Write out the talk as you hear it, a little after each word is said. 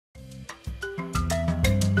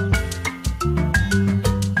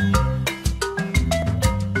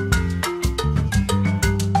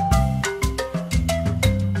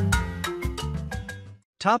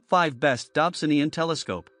Top 5 Best Dobsonian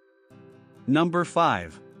Telescope. Number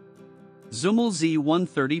 5. Zhumell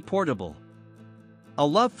Z130 Portable. A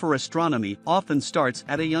love for astronomy often starts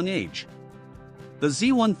at a young age. The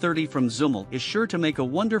Z130 from Zhumell is sure to make a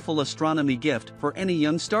wonderful astronomy gift for any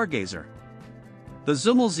young stargazer. The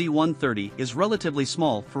Zhumell Z130 is relatively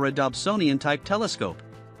small for a Dobsonian-type telescope.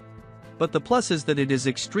 But the plus is that it is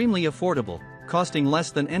extremely affordable, costing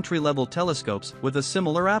less than entry-level telescopes with a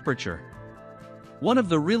similar aperture. One of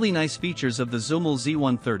the really nice features of the Zhumell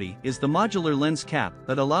Z130 is the modular lens cap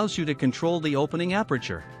that allows you to control the opening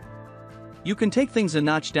aperture. You can take things a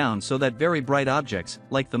notch down so that very bright objects,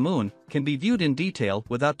 like the moon, can be viewed in detail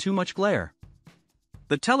without too much glare.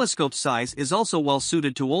 The telescope size is also well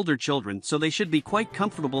suited to older children, so they should be quite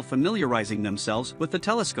comfortable familiarizing themselves with the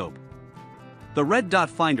telescope. The red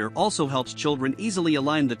dot finder also helps children easily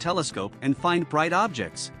align the telescope and find bright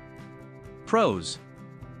objects. Pros.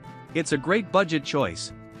 It's a great budget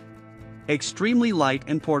choice. Extremely light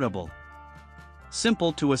and portable.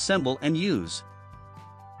 Simple to assemble and use.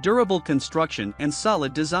 Durable construction and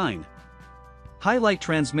solid design. Highlight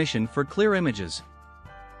transmission for clear images.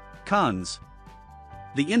 Cons.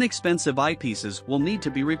 The inexpensive eyepieces will need to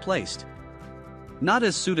be replaced. Not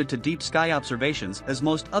as suited to deep sky observations as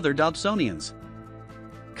most other Dobsonians.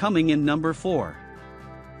 Coming in number 4.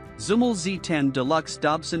 Zhumell Z10 Deluxe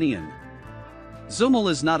Dobsonian.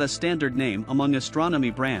 Zhumell is not a standard name among astronomy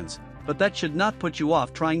brands, but that should not put you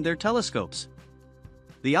off trying their telescopes.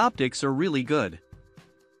 The optics are really good.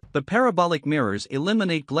 The parabolic mirrors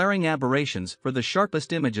eliminate glaring aberrations for the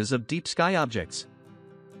sharpest images of deep sky objects.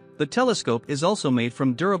 The telescope is also made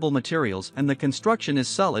from durable materials and the construction is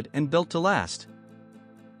solid and built to last.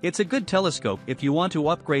 It's a good telescope if you want to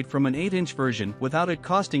upgrade from an 8-inch version without it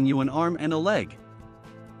costing you an arm and a leg.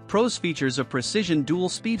 Pros features a precision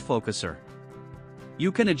dual-speed focuser.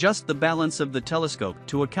 You can adjust the balance of the telescope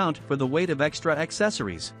to account for the weight of extra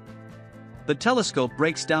accessories. The telescope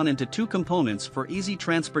breaks down into 2 components for easy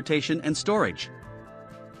transportation and storage.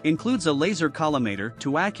 Includes a laser collimator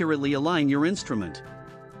to accurately align your instrument.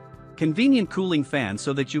 Convenient cooling fan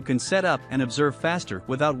so that you can set up and observe faster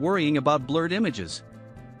without worrying about blurred images.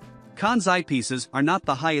 Cons: eyepieces are not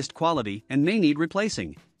the highest quality and may need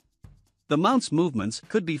replacing. The mount's movements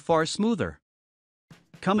could be far smoother.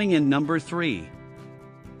 Coming in number 3.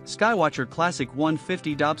 SkyWatcher Classic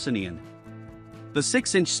 150 Dobsonian. The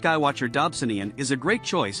 6-inch SkyWatcher Dobsonian is a great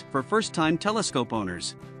choice for first-time telescope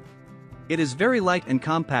owners. It is very light and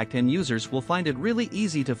compact and users will find it really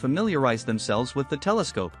easy to familiarize themselves with the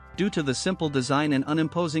telescope due to the simple design and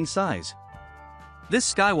unimposing size.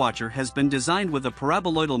 This SkyWatcher has been designed with a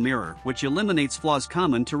paraboloidal mirror which eliminates flaws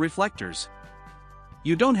common to reflectors.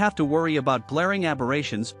 You don't have to worry about glaring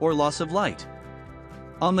aberrations or loss of light.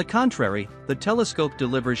 On the contrary, the telescope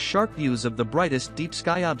delivers sharp views of the brightest deep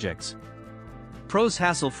sky objects. Pros: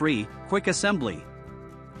 hassle-free, quick assembly.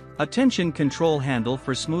 Attention control handle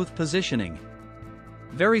for smooth positioning.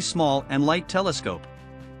 Very small and light telescope.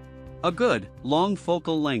 A good, long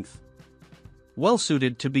focal length. Well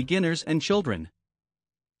suited to beginners and children.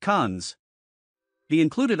 Cons. The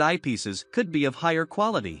included eyepieces could be of higher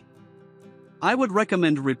quality. I would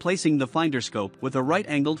recommend replacing the finder scope with a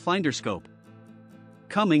right-angled finder scope.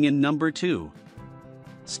 Coming in number 2.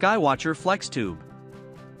 SkyWatcher Flextube.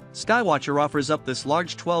 SkyWatcher offers up this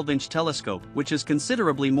large 12-inch telescope which is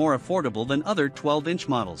considerably more affordable than other 12-inch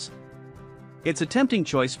models. It's a tempting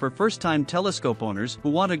choice for first-time telescope owners who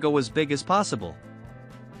want to go as big as possible.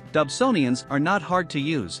 Dobsonians are not hard to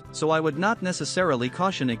use, so I would not necessarily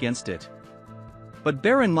caution against it. But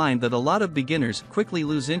bear in mind that a lot of beginners quickly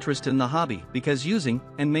lose interest in the hobby because using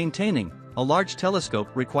and maintaining a large telescope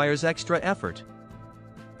requires extra effort.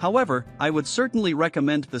 However, I would certainly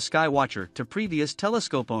recommend the SkyWatcher to previous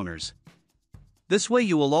telescope owners. This way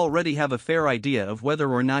you will already have a fair idea of whether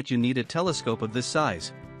or not you need a telescope of this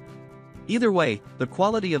size. Either way, the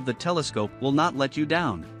quality of the telescope will not let you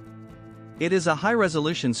down. It is a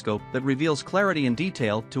high-resolution scope that reveals clarity and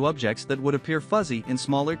detail to objects that would appear fuzzy in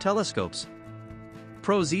smaller telescopes.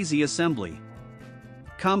 Pros: easy assembly.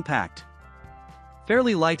 Compact.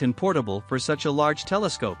 Fairly light and portable for such a large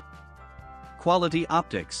telescope. Quality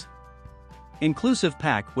optics. Inclusive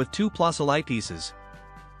pack with 2 Plössl eyepieces.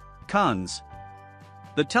 Cons.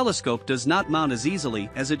 The telescope does not mount as easily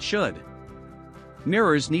as it should.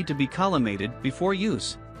 Mirrors need to be collimated before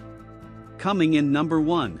use. Coming in number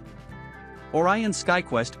 1. Orion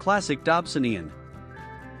SkyQuest Classic Dobsonian.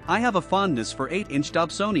 I have a fondness for 8-inch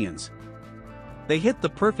Dobsonians. They hit the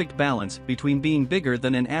perfect balance between being bigger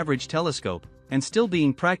than an average telescope and still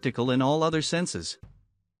being practical in all other senses.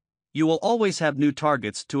 You will always have new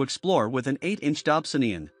targets to explore with an 8-inch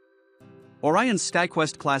Dobsonian. Orion's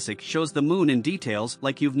SkyQuest Classic shows the moon in details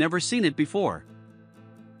like you've never seen it before.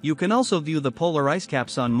 You can also view the polar ice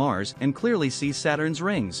caps on Mars and clearly see Saturn's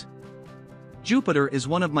rings. Jupiter is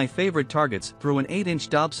one of my favorite targets through an 8-inch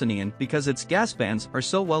Dobsonian because its gas bands are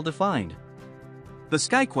so well defined. The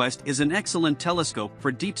SkyQuest is an excellent telescope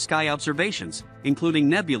for deep sky observations, including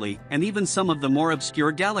nebulae and even some of the more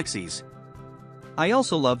obscure galaxies. I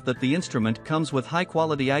also love that the instrument comes with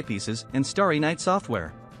high-quality eyepieces and Starry Night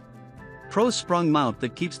software. Pro sprung mount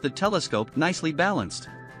that keeps the telescope nicely balanced.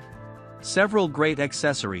 Several great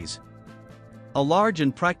accessories. A large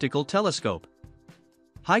and practical telescope.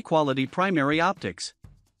 High-quality primary optics.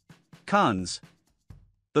 Cons.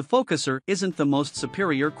 The focuser isn't the most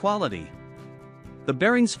superior quality. The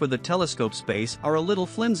bearings for the telescope space are a little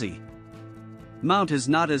flimsy. Mount is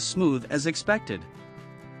not as smooth as expected.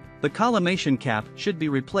 The collimation cap should be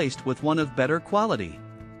replaced with one of better quality.